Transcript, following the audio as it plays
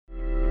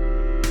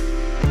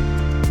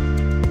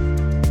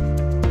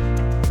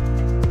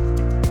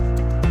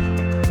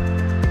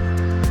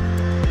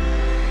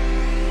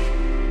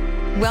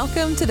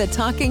Welcome to the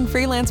Talking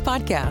Freelance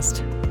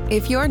podcast.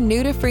 If you're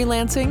new to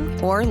freelancing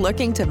or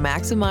looking to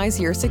maximize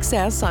your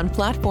success on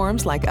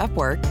platforms like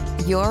Upwork,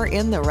 you're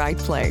in the right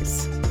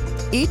place.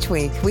 Each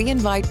week, we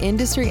invite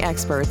industry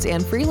experts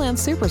and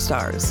freelance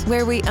superstars,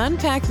 where we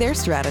unpack their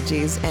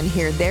strategies and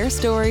hear their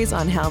stories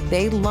on how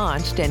they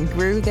launched and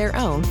grew their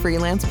own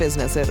freelance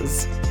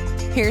businesses.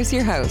 Here's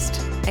your host,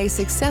 a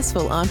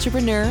successful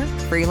entrepreneur,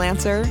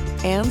 freelancer,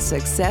 and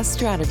success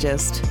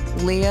strategist,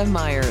 Leah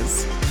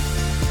Myers.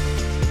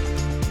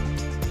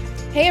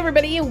 Hey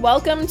everybody,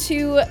 welcome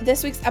to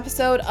this week's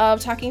episode of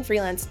Talking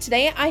Freelance.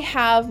 Today I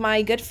have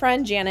my good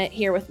friend Janet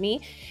here with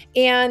me,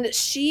 and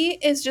she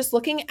is just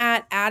looking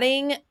at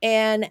adding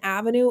an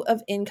avenue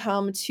of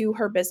income to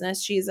her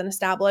business. She's an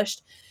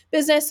established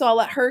business, so I'll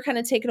let her kind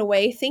of take it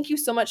away. Thank you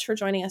so much for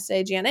joining us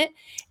today, Janet.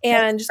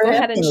 And just go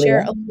ahead and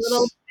share a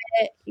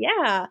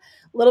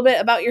little bit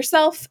about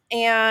yourself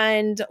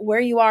and where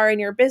you are in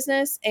your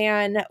business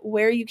and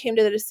where you came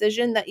to the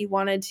decision that you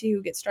wanted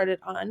to get started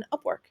on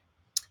Upwork.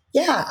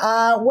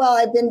 Yeah, well,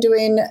 I've been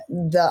doing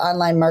the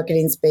online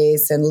marketing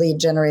space and lead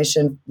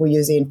generation. We're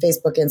using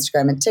Facebook,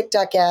 Instagram, and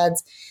TikTok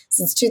ads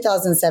since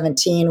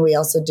 2017. We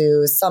also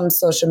do some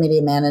social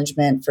media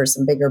management for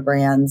some bigger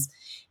brands,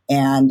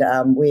 and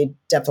we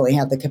definitely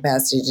have the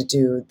capacity to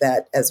do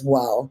that as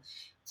well.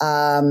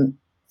 And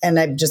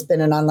I've just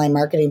been in online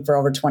marketing for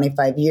over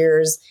 25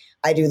 years.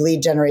 I do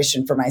lead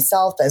generation for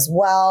myself as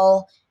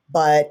well,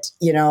 but,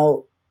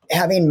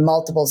 having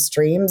multiple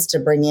streams to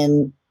bring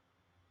in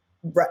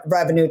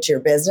revenue to your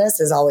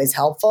business is always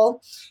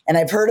helpful. And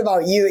I've heard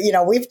about you,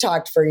 we've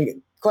talked for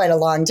quite a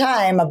long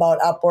time about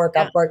Upwork.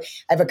 I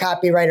have a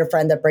copywriter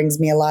friend that brings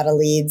me a lot of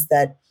leads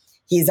that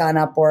he's on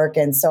Upwork.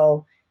 And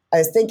so I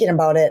was thinking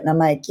about it and I'm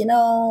like,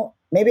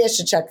 maybe I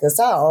should check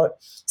this out.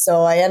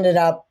 So I ended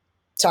up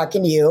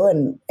talking to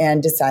you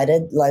and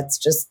decided let's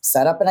just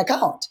set up an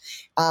account.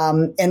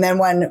 And then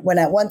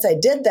once I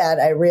did that,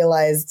 I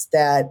realized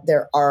that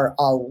there are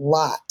a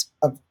lot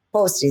of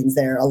postings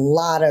there, a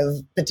lot of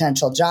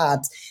potential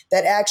jobs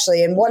that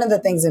actually, and one of the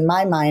things in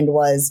my mind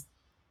was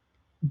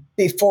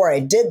before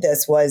I did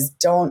this was,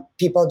 don't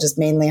people just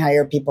mainly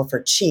hire people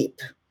for cheap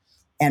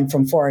and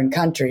from foreign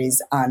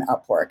countries on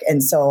Upwork?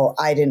 And so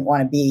I didn't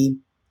want to be,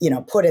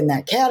 put in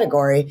that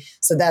category.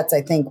 So that's,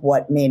 I think,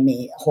 what made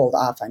me hold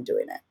off on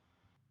doing it.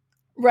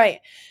 Right.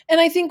 And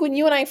I think when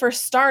you and I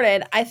first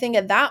started, I think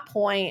at that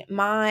point,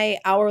 my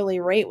hourly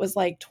rate was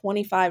like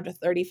 25 to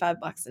 35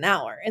 bucks an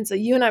hour. And so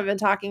you and I have been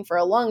talking for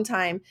a long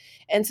time.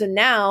 And so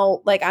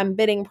now I'm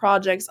bidding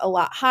projects a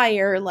lot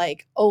higher,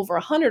 like over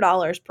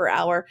 $100 per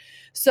hour.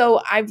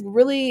 So I've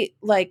really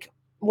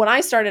when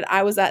I started,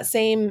 I was that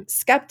same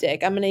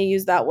skeptic. I'm going to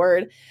use that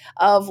word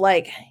of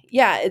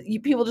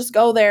people just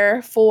go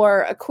there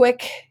for a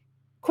quick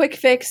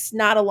fix,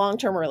 not a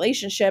long-term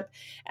relationship.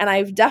 And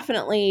I've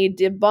definitely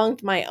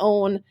debunked my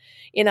own,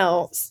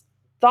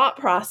 thought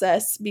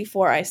process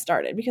before I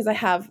started, because I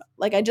have,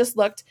 I just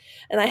looked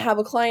and I have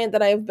a client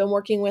that I've been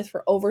working with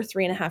for over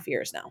 3.5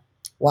 years now.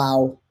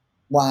 Wow.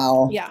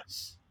 Yeah.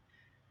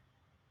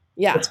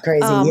 It's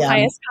crazy.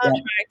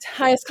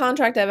 Highest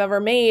contract I've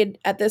ever made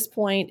at this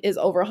point is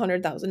over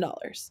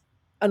 $100,000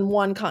 on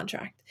one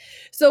contract.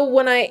 So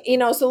when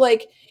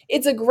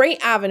it's a great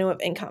avenue of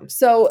income.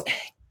 So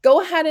go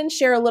ahead and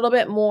share a little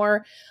bit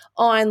more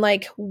on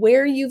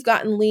where you've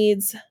gotten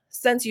leads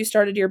since you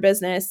started your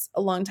business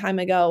a long time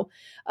ago,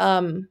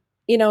 and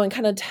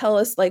kind of tell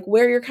us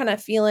where you're kind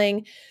of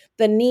feeling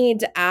the need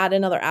to add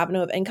another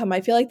avenue of income.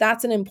 I feel like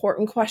that's an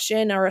important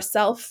question, or a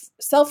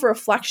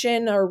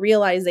self-reflection or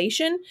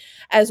realization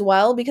as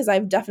well, because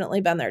I've definitely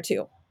been there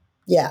too.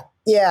 Yeah.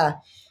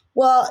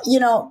 Well,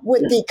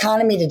 with the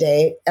economy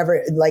today,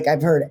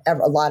 I've heard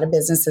a lot of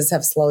businesses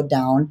have slowed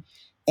down.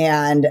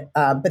 And,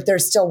 but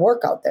there's still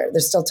work out there.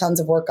 There's still tons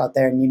of work out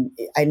there. And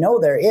I know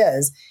there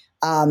is.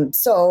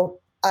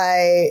 So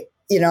I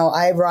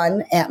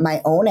run at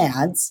my own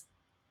ads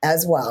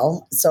as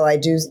well. So I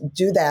do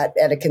that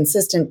at a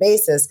consistent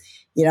basis,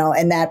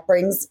 and that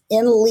brings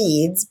in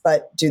leads,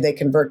 but do they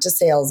convert to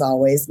sales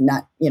always?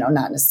 Not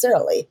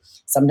necessarily.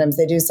 Sometimes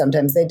they do,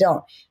 sometimes they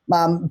don't.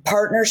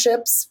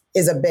 Partnerships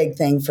is a big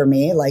thing for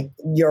me.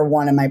 You're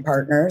one of my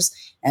partners.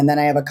 And then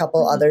I have a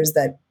couple others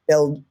that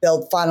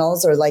build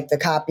funnels, or the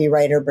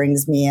copywriter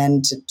brings me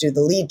in to do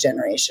the lead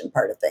generation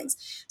part of things.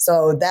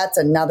 So that's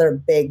another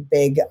big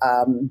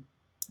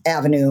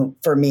avenue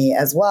for me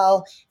as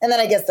well. And then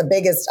I guess the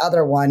biggest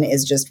other one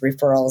is just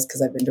referrals,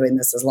 because I've been doing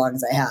this as long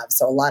as I have.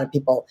 So a lot of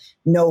people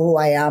know who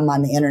I am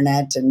on the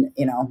internet and,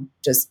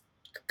 just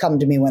come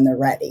to me when they're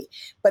ready.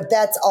 But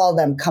that's all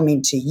them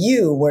coming to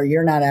you, where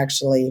you're not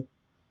actually,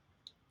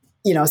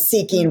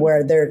 seeking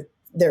where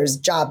there's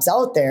jobs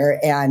out there.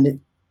 And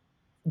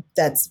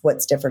that's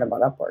what's different about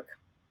Upwork.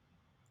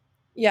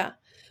 Yeah,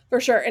 for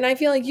sure. And I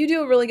feel like you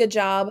do a really good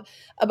job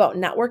about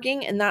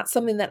networking, and that's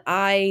something that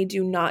I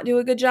do not do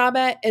a good job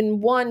at. And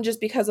one,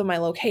 just because of my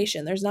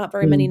location, there's not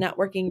very many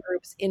networking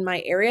groups in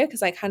my area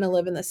because I kind of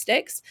live in the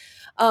sticks.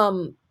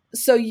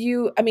 So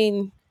you've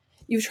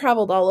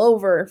traveled all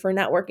over for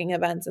networking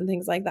events and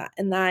things like that.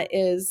 And that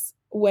is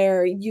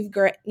where you've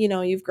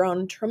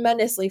grown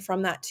tremendously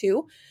from that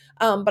too.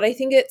 But I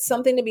think it's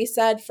something to be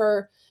said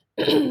for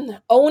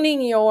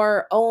owning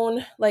your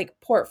own like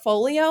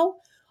portfolio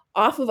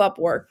off of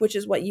Upwork, which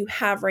is what you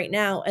have right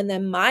now, and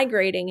then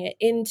migrating it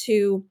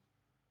into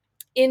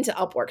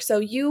Upwork. So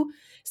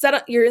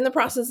you're in the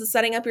process of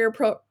setting up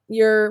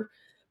your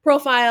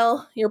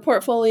profile, your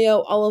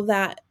portfolio, all of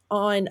that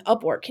on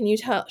Upwork. Can you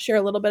share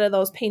a little bit of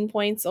those pain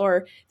points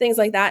or things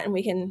like that, and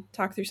we can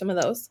talk through some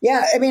of those?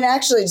 Yeah, I mean,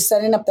 actually,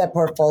 setting up that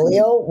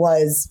portfolio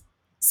was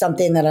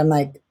something that I'm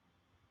like,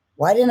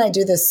 why didn't I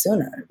do this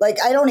sooner? Like,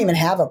 I don't even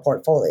have a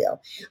portfolio.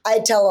 I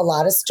tell a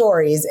lot of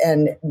stories,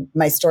 and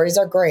my stories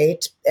are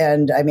great.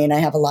 And I mean, I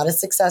have a lot of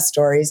success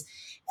stories.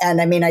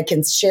 And I mean, I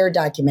can share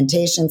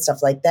documentation,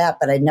 stuff like that,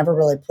 but I never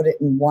really put it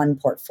in one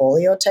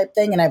portfolio type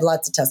thing. And I have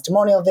lots of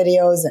testimonial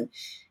videos and,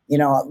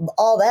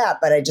 all that,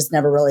 but I just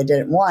never really did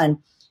it in one.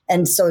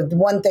 And so the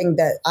one thing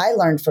that I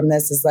learned from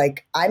this is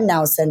like, I'm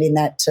now sending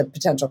that to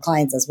potential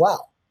clients as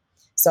well.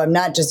 So I'm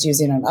not just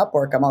using it on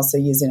Upwork, I'm also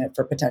using it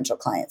for potential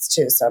clients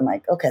too. So I'm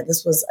like, okay,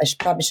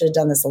 probably should have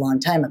done this a long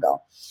time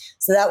ago.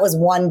 So that was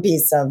one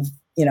piece of,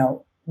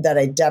 that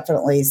I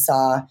definitely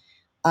saw.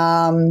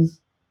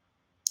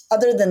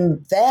 Other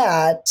than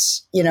that,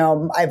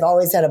 I've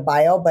always had a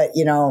bio, but,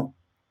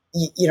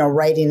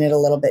 writing it a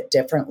little bit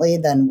differently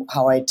than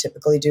how I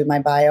typically do my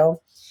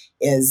bio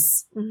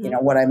is,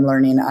 what I'm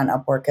learning on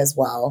Upwork as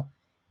well.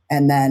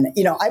 And then,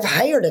 I've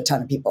hired a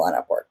ton of people on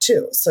Upwork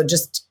too. So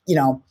just,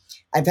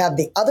 I've had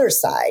the other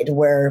side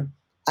where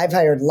I've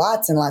hired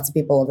lots and lots of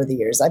people over the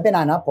years. I've been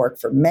on Upwork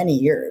for many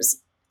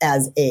years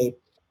as a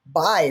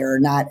buyer,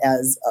 not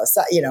as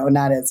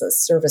a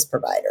service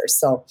provider.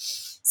 So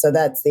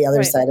that's the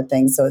other side of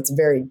things. So it's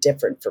very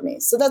different for me.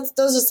 So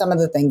those are some of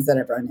the things that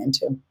I've run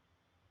into.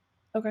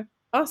 Okay,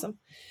 awesome.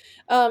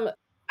 I want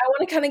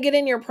to kind of get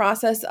in your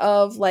process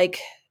of like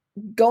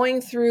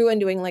going through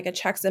and doing like a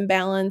checks and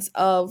balance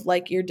of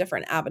like your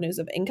different avenues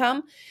of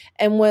income,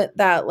 and what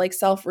that like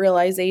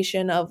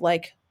self-realization of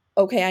like,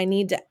 okay, I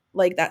need to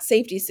like that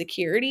safety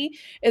security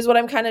is what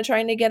I'm kind of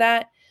trying to get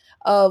at,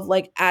 of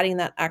like adding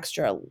that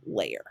extra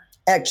layer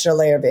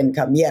of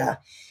income. Yeah.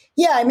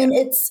 I mean,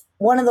 it's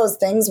one of those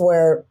things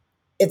where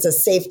it's a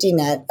safety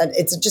net.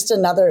 It's just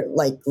another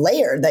like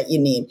layer that you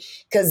need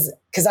because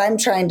I'm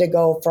trying to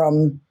go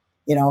from,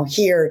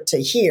 here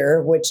to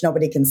here, which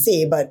nobody can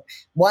see, but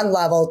one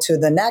level to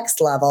the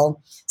next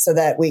level so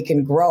that we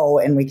can grow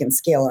and we can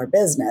scale our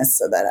business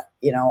so that,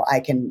 I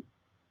can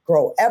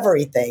grow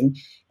everything.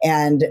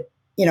 And,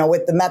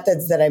 with the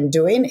methods that I'm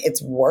doing,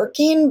 it's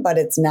working, but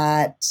it's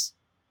not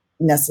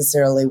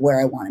necessarily where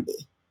I want to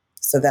be.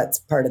 So that's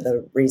part of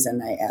the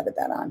reason I added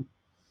that on.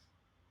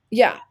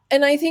 Yeah.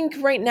 And I think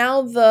right now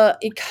I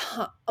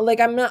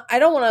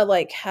don't want to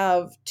like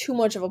have too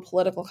much of a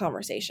political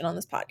conversation on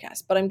this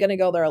podcast, but I'm going to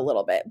go there a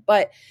little bit.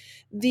 But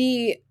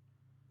the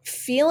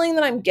feeling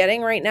that I'm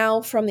getting right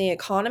now from the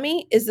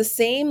economy is the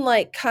same,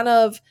 like kind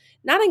of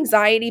not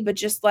anxiety, but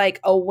just like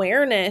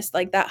awareness,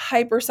 like that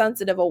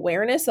hypersensitive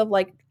awareness of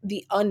like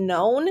the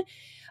unknown,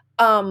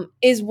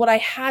 is what I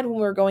had when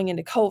we were going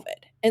into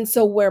COVID. And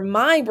so where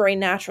my brain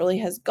naturally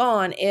has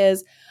gone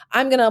is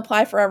I'm going to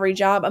apply for every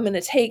job. I'm going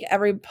to take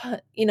every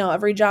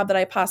job that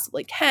I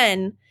possibly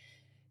can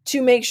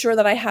to make sure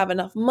that I have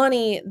enough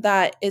money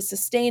that is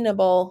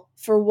sustainable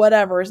for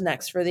whatever is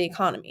next for the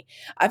economy.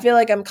 I feel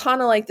like I'm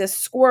kind of like this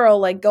squirrel,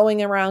 like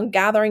going around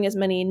gathering as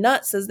many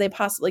nuts as they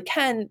possibly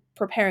can,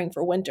 preparing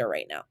for winter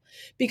right now,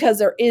 because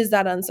there is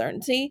that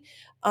uncertainty.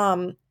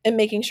 And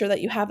making sure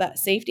that you have that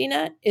safety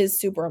net is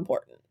super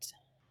important.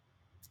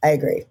 I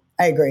agree.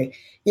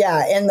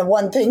 Yeah. And the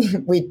one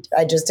thing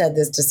I just had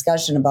this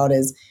discussion about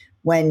is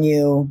when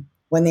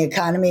the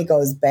economy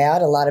goes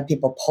bad, a lot of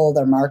people pull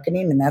their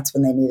marketing, and that's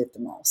when they need it the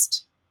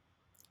most.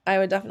 I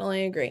would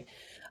definitely agree.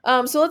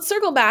 So let's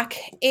circle back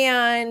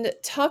and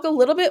talk a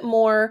little bit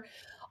more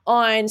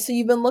on, so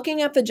you've been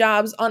looking at the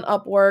jobs on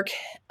Upwork,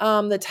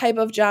 the type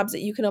of jobs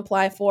that you can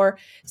apply for.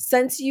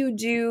 Since you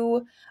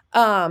do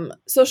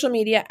social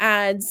media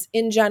ads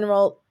in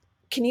general,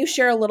 can you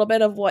share a little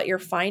bit of what you're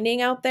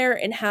finding out there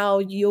and how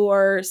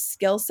your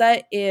skill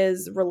set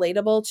is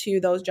relatable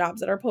to those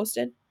jobs that are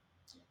posted?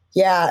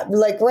 Yeah,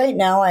 like right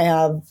now I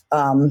have,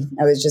 I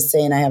was just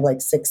saying I have like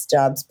 6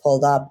 jobs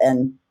pulled up,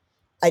 and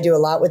I do a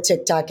lot with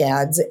TikTok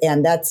ads,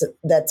 and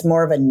that's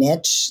more of a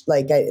niche.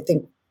 Like I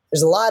think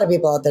there's a lot of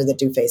people out there that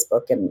do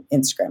Facebook and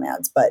Instagram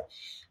ads, but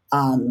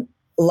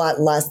a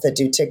lot less that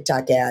do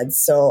TikTok ads.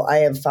 So I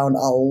have found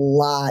a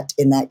lot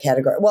in that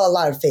category. Well, a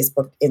lot of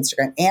Facebook,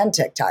 Instagram, and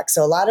TikTok.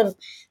 So a lot of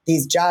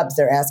these jobs,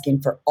 they're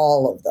asking for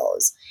all of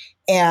those.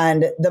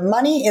 And the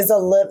money is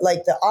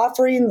like the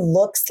offering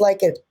looks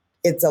like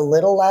it's a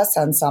little less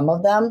on some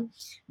of them,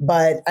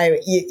 but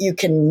you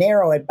can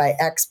narrow it by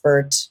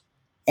expert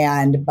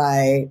and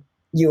by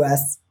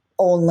US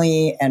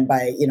only and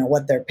by,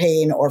 what they're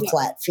paying or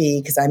flat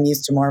fee, because I'm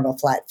used to more of a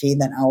flat fee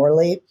than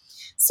hourly.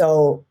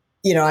 So,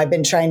 I've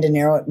been trying to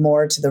narrow it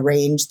more to the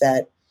range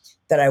that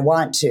I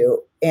want to.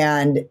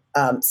 And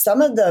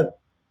some of the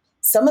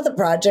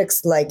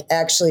projects like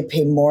actually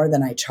pay more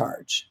than I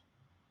charge.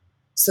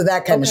 So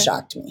that kind of Okay.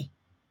 shocked me.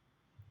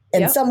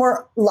 And Yep. some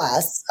were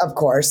less, of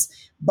course,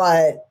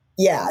 but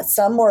yeah,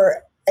 some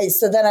were.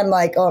 So then I'm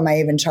like, oh, am I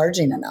even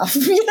charging enough?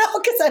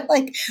 Because I'm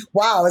like,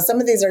 wow, some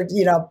of these are,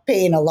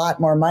 paying a lot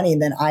more money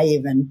than I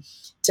even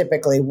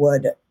typically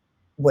would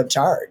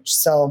charge.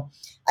 So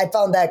I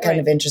found that kind Right.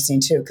 of interesting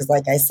too, because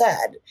like I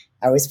said,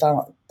 I always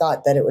thought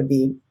that it would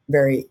be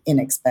very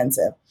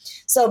inexpensive.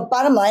 So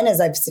bottom line is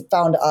I've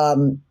found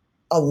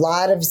a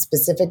lot of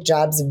specific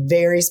jobs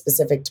very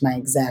specific to my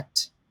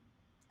exact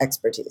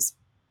expertise.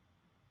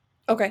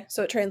 Okay,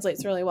 so it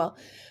translates really well.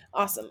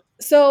 Awesome.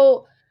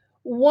 So,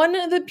 one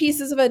of the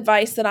pieces of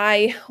advice that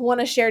I want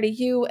to share to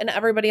you and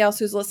everybody else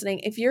who's listening,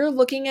 if you're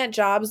looking at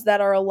jobs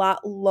that are a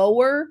lot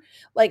lower,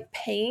 like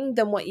paying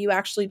than what you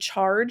actually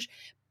charge,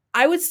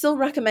 I would still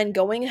recommend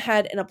going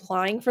ahead and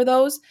applying for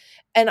those.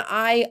 And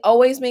I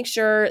always make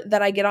sure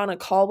that I get on a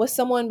call with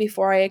someone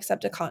before I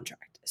accept a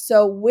contract.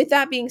 So, with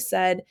that being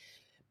said,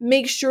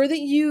 make sure that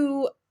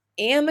you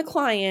and the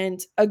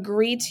client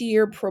agree to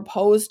your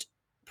proposed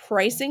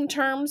pricing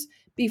terms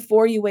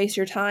before you waste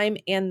your time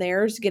and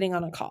theirs getting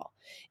on a call.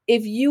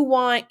 If you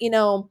want,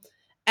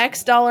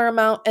 X dollar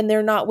amount and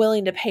they're not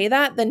willing to pay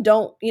that, then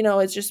don't,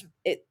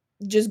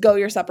 just go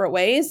your separate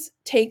ways.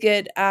 Take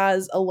it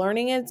as a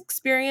learning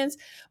experience.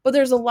 But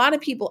there's a lot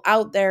of people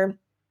out there,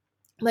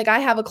 like I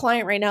have a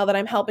client right now that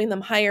I'm helping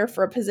them hire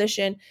for a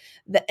position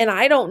that, and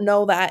I don't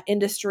know that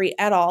industry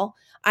at all.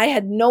 I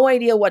had no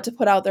idea what to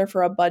put out there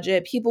for a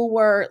budget. People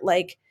were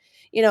like,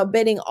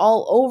 bidding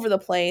all over the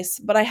place,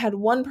 but I had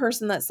one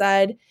person that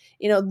said,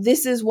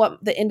 this is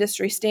what the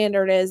industry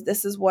standard is.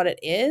 This is what it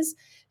is.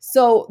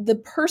 So the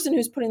person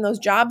who's putting those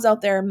jobs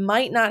out there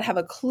might not have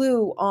a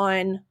clue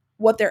on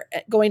what they're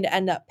going to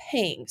end up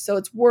paying. So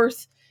it's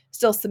worth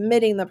still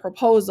submitting the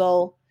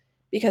proposal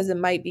because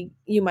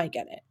you might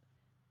get it,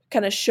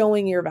 kind of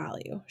showing your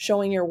value,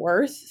 showing your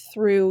worth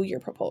through your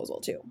proposal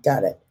too.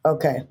 Got it.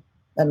 Okay.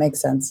 That makes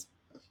sense.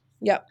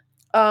 Yep.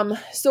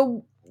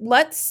 So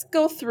let's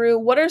go through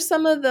what are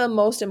some of the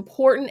most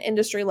important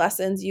industry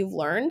lessons you've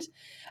learned.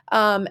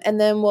 And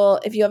then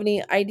if you have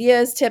any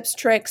ideas, tips,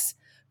 tricks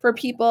for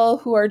people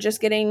who are just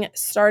getting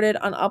started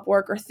on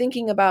Upwork or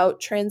thinking about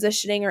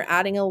transitioning or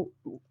adding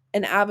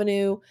an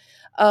avenue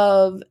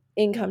of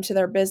income to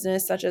their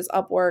business, such as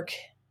Upwork,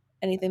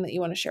 anything that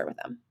you want to share with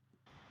them.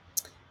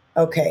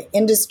 Okay.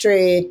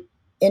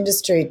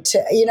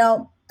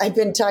 I've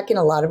been talking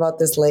a lot about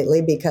this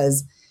lately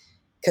because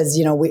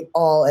we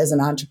all, as an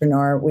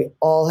entrepreneur, we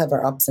all have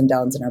our ups and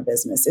downs in our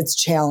business. It's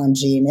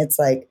challenging. It's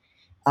like,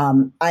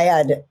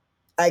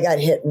 I got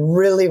hit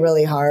really,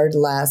 really hard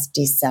last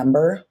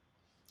December.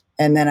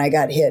 And then I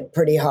got hit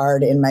pretty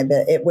hard in my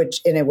bit,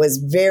 and it was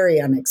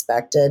very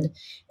unexpected,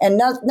 and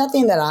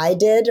nothing that I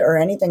did or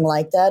anything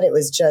like that. It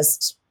was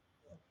just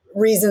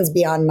reasons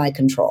beyond my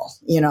control,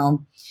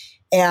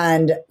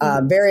 and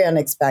very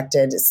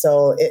unexpected.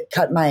 So it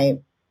cut my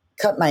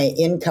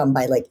income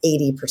by like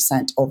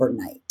 80%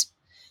 overnight.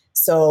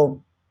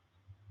 So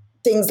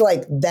things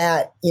like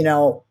that,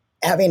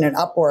 having an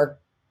Upwork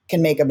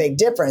can make a big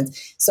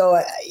difference. So,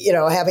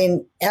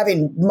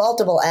 having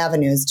multiple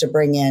avenues to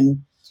bring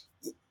in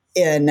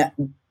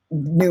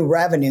new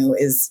revenue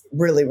is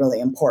really,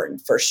 really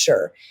important for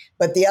sure.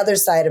 But the other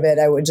side of it,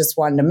 I would just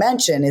wanted to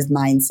mention is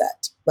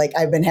mindset. Like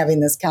I've been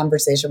having this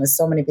conversation with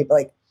so many people,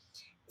 like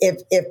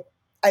if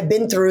I've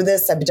been through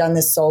this, I've done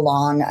this so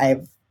long,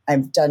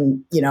 I've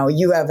done,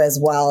 you have as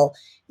well,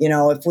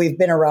 if we've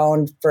been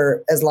around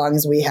for as long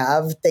as we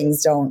have,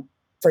 things don't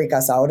freak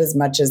us out as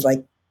much as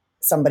like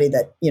somebody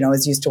that,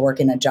 is used to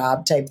working a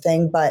job type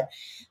thing. But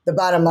the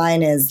bottom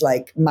line is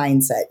like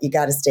mindset. You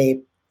got to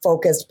stay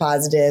focused,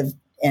 positive.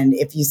 And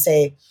if you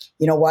say,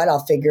 you know what,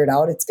 I'll figure it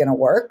out, it's going to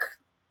work,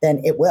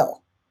 then it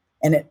will.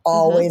 And it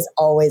always,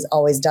 always,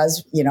 always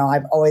does.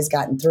 I've always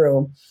gotten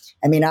through.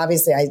 I mean,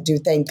 obviously I do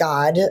thank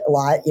God a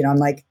lot. I'm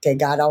like, okay,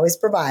 God always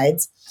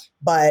provides,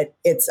 but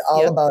it's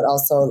all about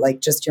also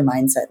like just your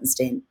mindset and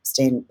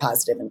staying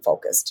positive and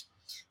focused.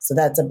 So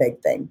that's a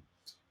big thing.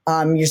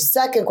 Your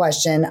second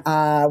question,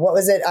 what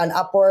was it on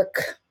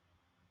Upwork?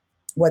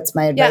 What's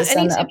my advice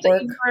any on tips Upwork?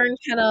 that you've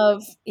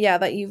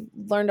learned that you've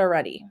learned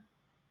already?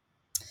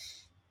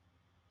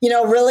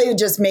 Really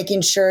just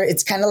making sure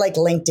it's kind of like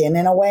LinkedIn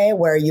in a way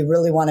where you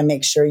really want to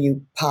make sure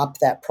you pop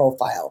that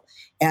profile.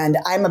 And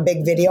I'm a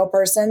big video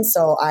person,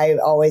 so I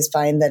always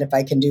find that if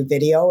I can do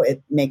video,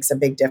 it makes a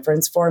big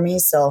difference for me.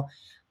 So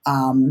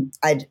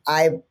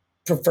I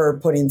prefer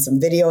putting some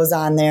videos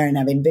on there and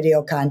having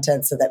video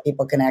content so that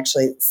people can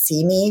actually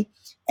see me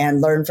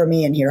and learn from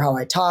me and hear how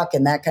I talk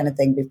and that kind of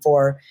thing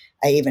before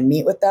I even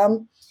meet with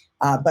them.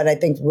 But I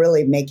think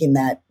really making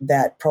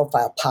that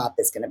profile pop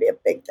is going to be a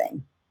big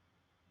thing.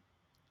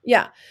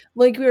 Yeah.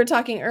 Like we were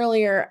talking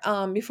earlier,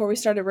 before we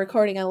started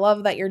recording, I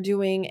love that you're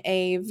doing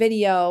a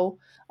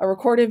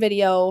recorded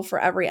video for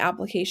every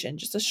application,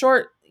 just a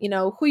short,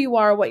 who you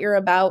are, what you're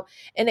about,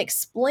 and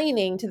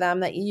explaining to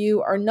them that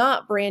you are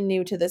not brand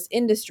new to this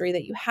industry,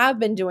 that you have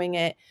been doing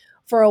it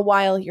for a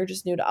while you're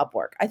just new to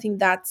Upwork. I think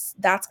that's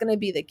going to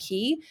be the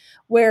key,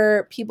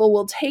 where people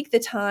will take the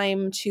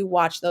time to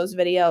watch those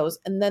videos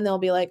and then they'll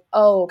be like,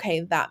 oh, okay,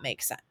 that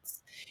makes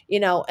sense.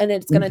 And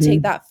it's going to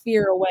take that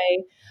fear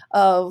away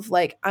of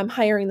like, I'm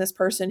hiring this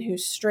person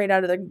who's straight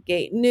out of the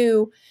gate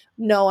new.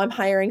 No, I'm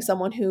hiring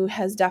someone who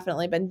has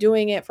definitely been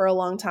doing it for a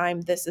long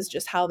time. This is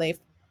just how they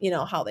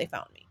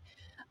found me.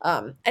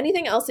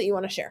 Anything else that you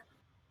want to share?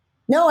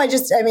 No,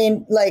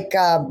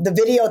 the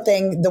video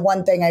thing, the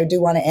one thing I do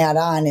want to add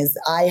on is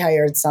I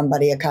hired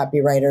somebody, a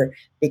copywriter,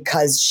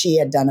 because she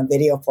had done a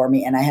video for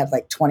me and I had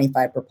like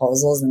 25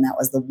 proposals and that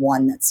was the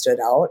one that stood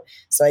out.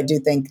 So I do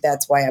think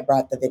that's why I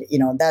brought the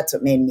video, that's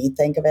what made me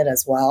think of it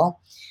as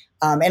well.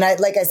 And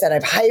like I said,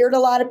 I've hired a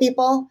lot of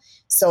people.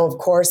 So of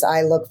course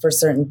I look for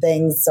certain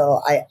things. So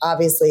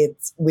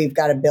we've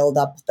got to build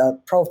up the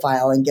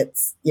profile and get,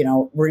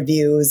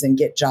 reviews and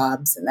get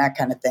jobs and that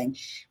kind of thing.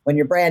 When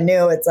you're brand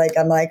new, it's like,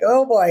 I'm like,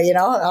 oh boy,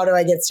 how do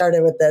I get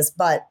started with this?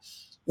 But,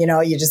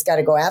 you just got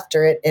to go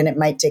after it and it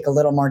might take a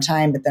little more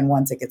time, but then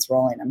once it gets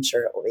rolling, I'm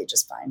sure it will be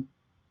just fine.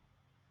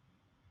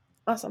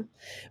 Awesome.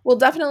 We'll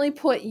definitely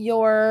put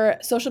your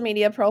social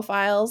media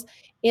profiles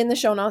in the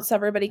show notes so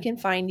everybody can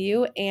find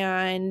you.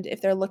 And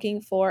if they're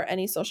looking for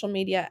any social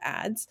media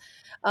ads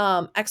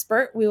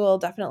expert, we will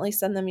definitely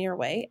send them your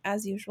way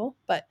as usual.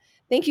 But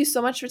thank you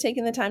so much for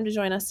taking the time to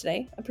join us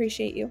today.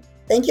 Appreciate you.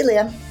 Thank you,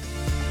 Leah.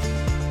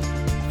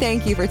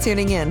 Thank you for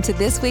tuning in to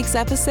this week's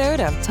episode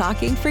of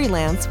Talking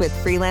Freelance with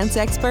freelance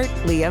expert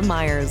Leah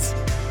Myers.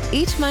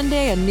 Each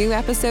Monday, a new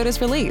episode is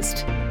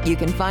released. You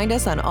can find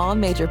us on all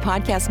major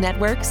podcast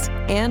networks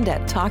and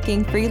at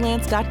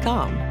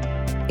talkingfreelance.com.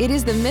 It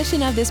is the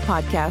mission of this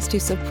podcast to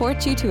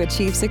support you to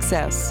achieve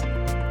success.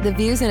 The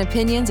views and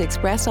opinions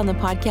expressed on the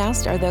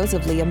podcast are those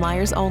of Leah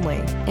Myers only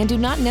and do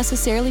not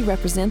necessarily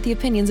represent the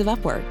opinions of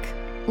Upwork.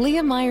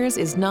 Leah Myers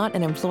is not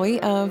an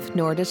employee of,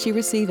 nor does she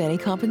receive any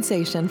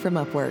compensation from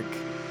Upwork.